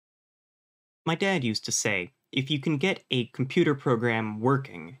My dad used to say, if you can get a computer program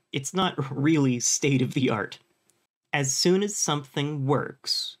working, it's not really state of the art. As soon as something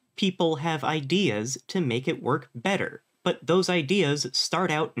works, people have ideas to make it work better, but those ideas start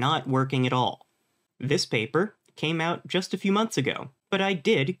out not working at all. This paper came out just a few months ago, but I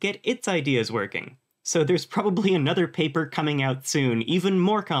did get its ideas working. So there's probably another paper coming out soon, even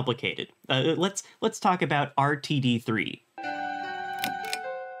more complicated. Let's talk about RTD3.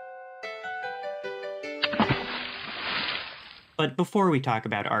 But before we talk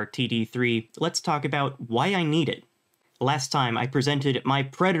about RTD3, let's talk about why I need it. Last time I presented my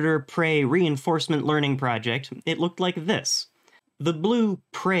predator-prey reinforcement learning project, it looked like this. The blue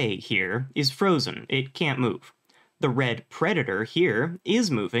prey here is frozen, it can't move. The red predator here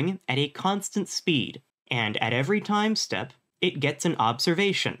is moving at a constant speed, and at every time step, it gets an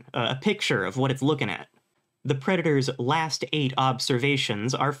observation, a picture of what it's looking at. The predator's last 8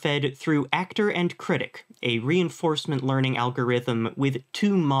 observations are fed through actor and critic, a reinforcement learning algorithm with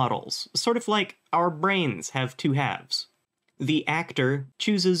 2 models, sort of like our brains have 2 halves. The actor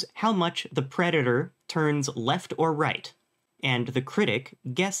chooses how much the predator turns left or right, and the critic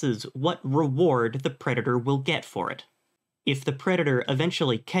guesses what reward the predator will get for it. If the predator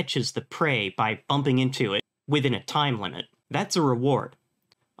eventually catches the prey by bumping into it within a time limit, that's a reward.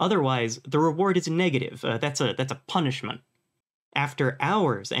 Otherwise, the reward is negative. That's a punishment. After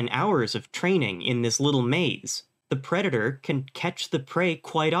hours and hours of training in this little maze, the predator can catch the prey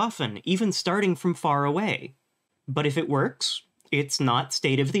quite often, even starting from far away. But if it works, it's not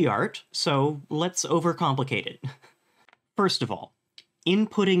state-of-the-art, so let's overcomplicate it. First of all,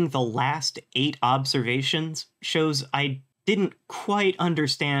 inputting the last 8 observations shows I didn't quite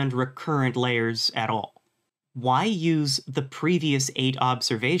understand recurrent layers at all. Why use the previous 8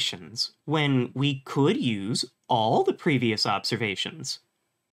 observations when we could use all the previous observations?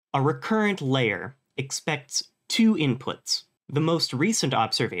 A recurrent layer expects 2 inputs, the most recent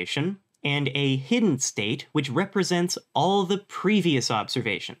observation and a hidden state which represents all the previous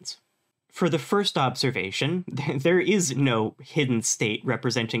observations. For the first observation, there is no hidden state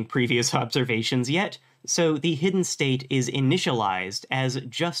representing previous observations yet, so the hidden state is initialized as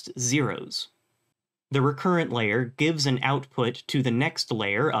just zeros. The recurrent layer gives an output to the next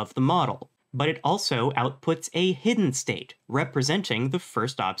layer of the model, but it also outputs a hidden state, representing the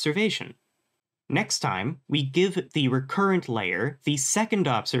first observation. Next time, we give the recurrent layer the second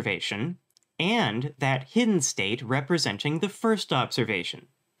observation, and that hidden state representing the first observation.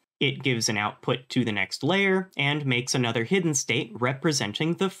 It gives an output to the next layer, and makes another hidden state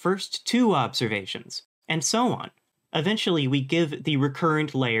representing the first 2 observations, and so on. Eventually, we give the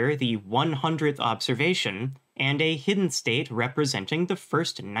recurrent layer the 100th observation, and a hidden state representing the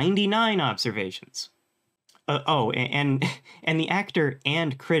first 99 observations. And the actor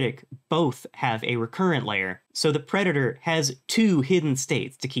and critic both have a recurrent layer, so the predator has 2 hidden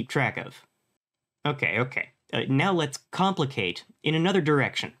states to keep track of. Okay. Now let's complicate in another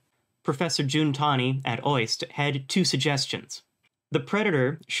direction. Professor Jun Tani at OIST had 2 suggestions. The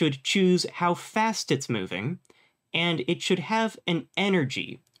predator should choose how fast it's moving, and it should have an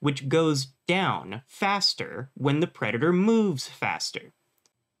energy which goes down faster when the predator moves faster.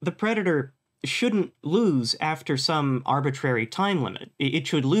 The predator shouldn't lose after some arbitrary time limit. It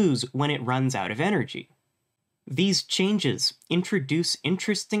should lose when it runs out of energy. These changes introduce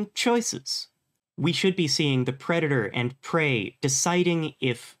interesting choices. We should be seeing the predator and prey deciding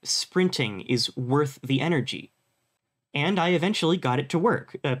if sprinting is worth the energy. And I eventually got it to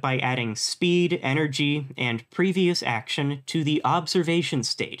work by adding speed, energy, and previous action to the observation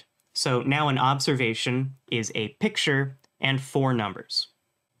state. So now an observation is a picture and 4 numbers.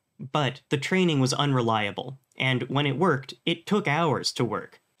 But the training was unreliable, and when it worked, it took hours to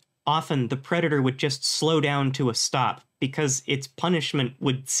work. Often the predator would just slow down to a stop because its punishment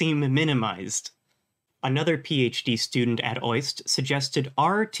would seem minimized. Another PhD student at OIST suggested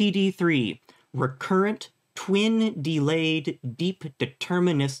RTD3, Recurrent Twin Delayed Deep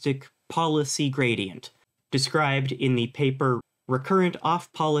Deterministic Policy Gradient, described in the paper Recurrent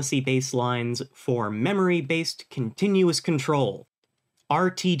Off-Policy Baselines for Memory-Based Continuous Control.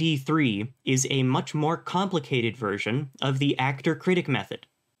 RTD3 is a much more complicated version of the actor-critic method.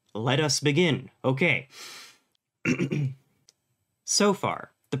 Let us begin. Okay. So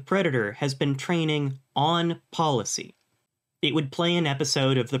far, the predator has been training on policy. It would play an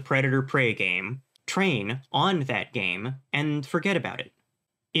episode of the Predator-Prey game, train on that game, and forget about it.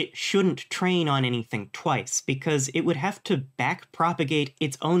 It shouldn't train on anything twice, because it would have to backpropagate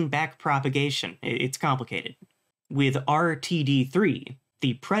its own backpropagation. It's complicated. With RTD3,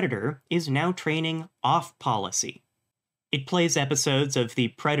 the predator is now training off policy. It plays episodes of the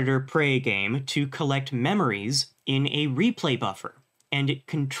Predator-Prey game to collect memories in a replay buffer, and it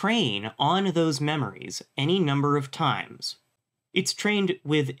can train on those memories any number of times. It's trained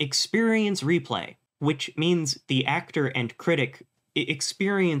with experience replay, which means the actor and critic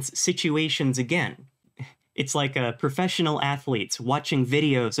experience situations again. It's like professional athletes watching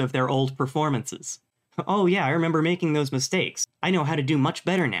videos of their old performances. Oh yeah, I remember making those mistakes. I know how to do much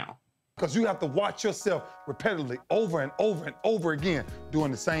better now. Because you have to watch yourself repetitively over and over and over again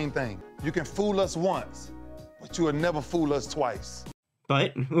doing the same thing. You can fool us once, but you will never fool us twice.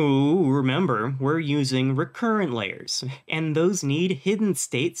 But, remember, we're using recurrent layers, and those need hidden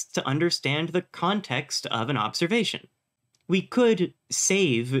states to understand the context of an observation. We could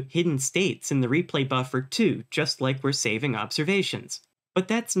save hidden states in the replay buffer too, just like we're saving observations. But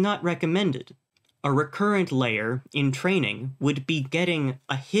that's not recommended. A recurrent layer in training would be getting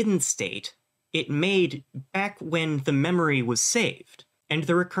a hidden state it made back when the memory was saved, and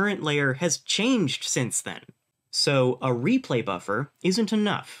the recurrent layer has changed since then. So a replay buffer isn't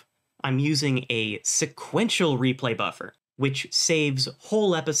enough. I'm using a sequential replay buffer, which saves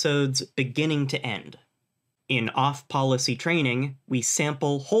whole episodes beginning to end. In off-policy training, we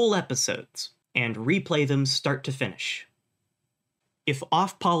sample whole episodes and replay them start to finish. If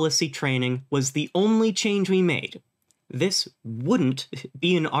off-policy training was the only change we made, this wouldn't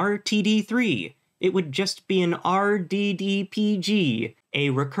be an RTD3. It would just be an RTD3, a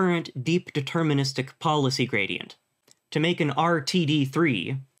recurrent deep deterministic policy gradient. To make an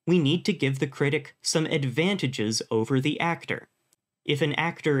RTD3, we need to give the critic some advantages over the actor. If an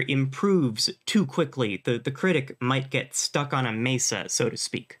actor improves too quickly, the critic might get stuck on a mesa, so to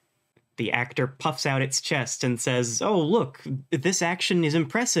speak. The actor puffs out its chest and says, "Oh, look, this action is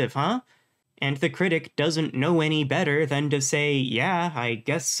impressive, huh?" And the critic doesn't know any better than to say, "Yeah, I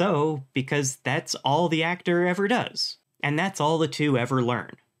guess so," because that's all the actor ever does. And that's all the two ever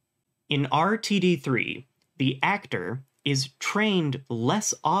learn. In RTD3, the actor is trained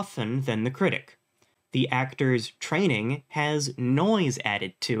less often than the critic. The actor's training has noise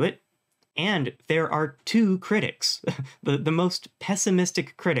added to it, and there are two critics. The most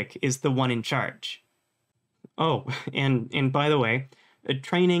pessimistic critic is the one in charge. Oh, and by the way,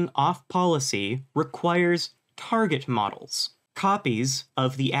 training off policy requires target models, copies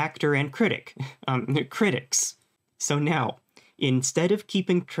of the actor and critic, critics. So now, instead of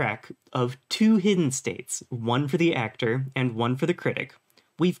keeping track of two hidden states, one for the actor and one for the critic,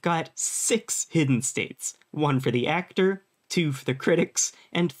 we've got 6 hidden states, one for the actor, 2 for the critics,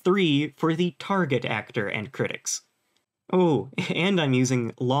 and 3 for the target actor and critics. Oh, and I'm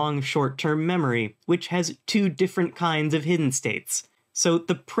using long short-term memory, which has 2 different kinds of hidden states. So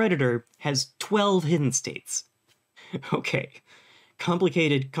the Predator has 12 hidden states. Okay,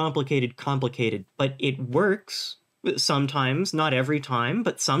 complicated, but it works. Sometimes, not every time,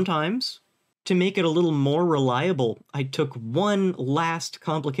 but sometimes. To make it a little more reliable, I took one last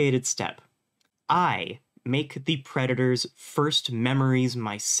complicated step. I make the Predator's first memories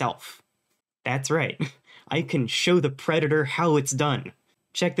myself. That's right, I can show the Predator how it's done.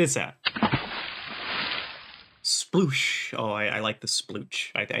 Check this out. Sploosh. Oh, I like the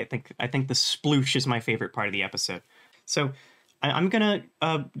splooch. I think the sploosh is my favorite part of the episode. So I'm gonna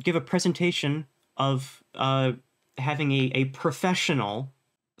give a presentation of having a professional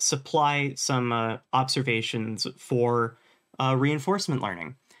supply some observations for reinforcement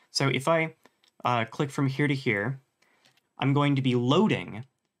learning. So if I click from here to here, I'm going to be loading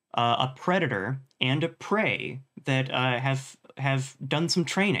a predator and a prey that have done some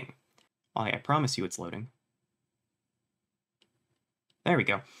training. I promise you it's loading. There we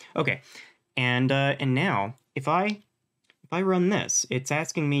go. Okay, and now if I run this, it's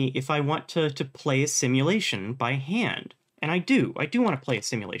asking me if I want to play a simulation by hand. And I do want to play a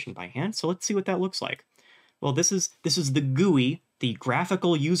simulation by hand, so let's see what that looks like. Well, this is the GUI, the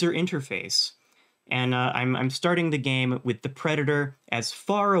graphical user interface, and I'm starting the game with the predator as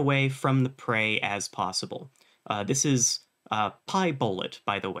far away from the prey as possible. This is Pie Bullet,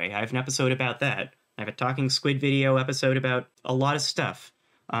 by the way. I have an episode about that. I have a Talking Squid video episode about a lot of stuff.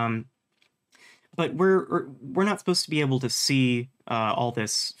 But we're not supposed to be able to see all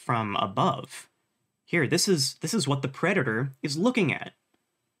this from above. Here, this is what the predator is looking at.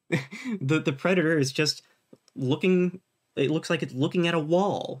 the predator is just looking. It looks like it's looking at a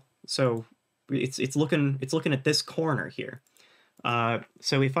wall. So it's looking at this corner here.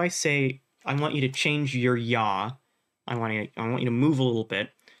 So if I say I want you to change your yaw, I want you to move a little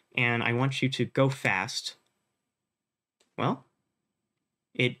bit, and I want you to go fast. Well,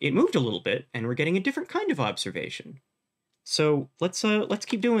 it moved a little bit, and we're getting a different kind of observation. So let's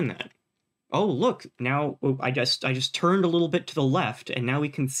keep doing that. Oh, look, now I just turned a little bit to the left, and now we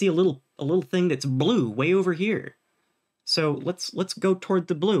can see a little thing that's blue way over here. So let's go toward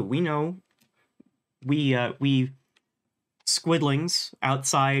the blue. We know we squidlings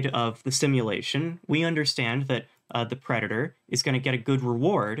outside of the simulation, we understand that the predator is going to get a good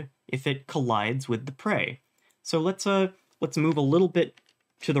reward if it collides with the prey. So let's move a little bit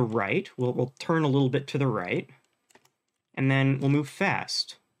to the right. We'll turn a little bit to the right, and then we'll move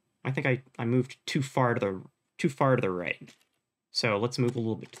fast. I think I moved too far to the right. So let's move a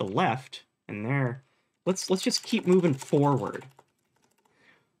little bit to the left, and there. Let's just keep moving forward.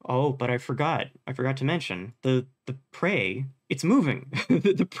 Oh, but I forgot to mention the prey. It's moving.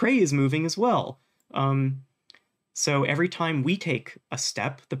 The prey is moving as well. So every time we take a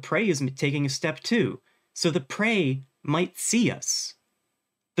step, the prey is taking a step too. So the prey might see us.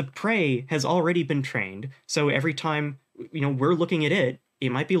 The prey has already been trained. So every time we're looking at it,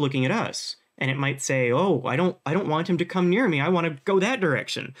 it might be looking at us, and it might say, "Oh, I don't want him to come near me. I want to go that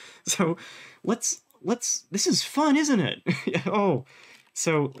direction." So let's. This is fun, isn't it? Oh,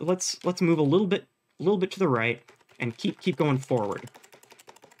 so let's move a little bit to the right and keep going forward.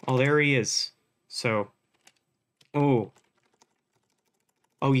 Oh, there he is. So, oh,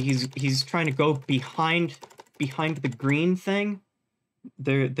 he's trying to go behind the green thing.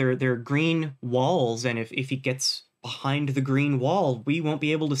 They're green walls, and if he gets behind the green wall, we won't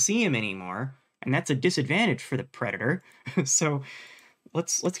be able to see him anymore, and that's a disadvantage for the predator. So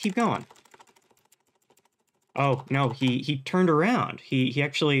let's keep going. Oh no, he turned around. He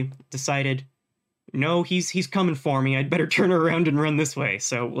actually decided, no, he's coming for me. I'd better turn around and run this way.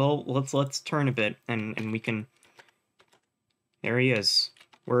 So let's turn a bit, and we can. There he is.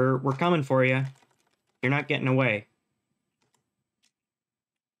 We're coming for you. You're not getting away.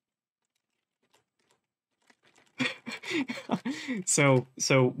 So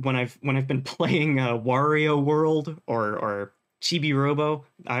when I've been playing Wario World or Chibi Robo,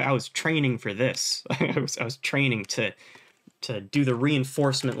 I was training for this. I was training to do the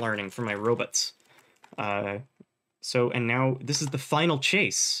reinforcement learning for my robots. And now this is the final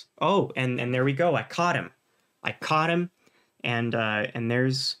chase. Oh, and there we go. I caught him, and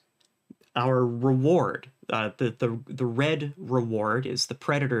there's our reward. The red reward is the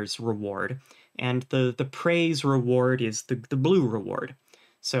predator's reward, and the prey's reward is the blue reward.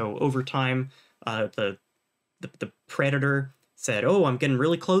 So over time, the predator said, "Oh, I'm getting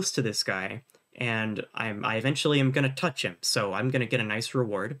really close to this guy, and I eventually am going to touch him, so I'm going to get a nice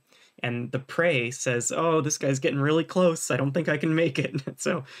reward." And the prey says, "Oh, this guy's getting really close. I don't think I can make it."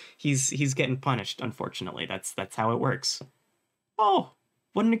 So he's getting punished, unfortunately. That's how it works. Oh,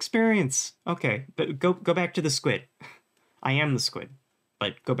 what an experience. Okay, but go back to the squid. I am the squid,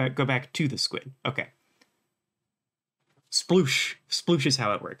 but go back to the squid. Okay. Sploosh. Sploosh is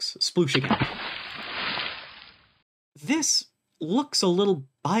how it works. Sploosh again. This looks a little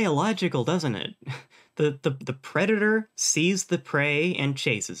biological, doesn't it? The predator sees the prey and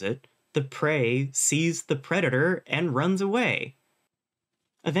chases it. The prey sees the predator and runs away.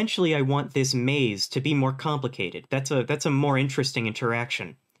 Eventually, I want this maze to be more complicated. That's a more interesting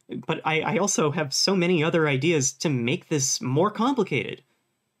interaction. But I also have so many other ideas to make this more complicated.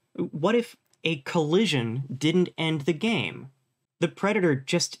 What if a collision didn't end the game? The predator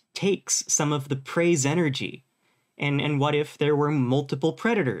just takes some of the prey's energy. And what if there were multiple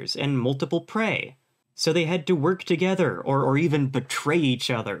predators and multiple prey? So they had to work together or even betray each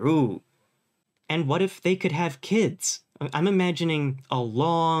other. Ooh. And what if they could have kids? I'm imagining a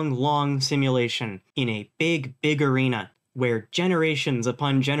long, long simulation in a big, big arena where generations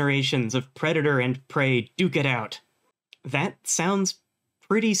upon generations of predator and prey duke it out. That sounds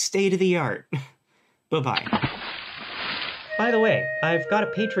pretty state-of-the-art. Bye-bye. By the way, I've got a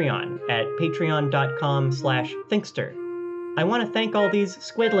Patreon at patreon.com/Thinkster. I want to thank all these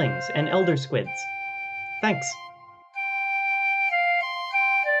squidlings and elder squids. Thanks.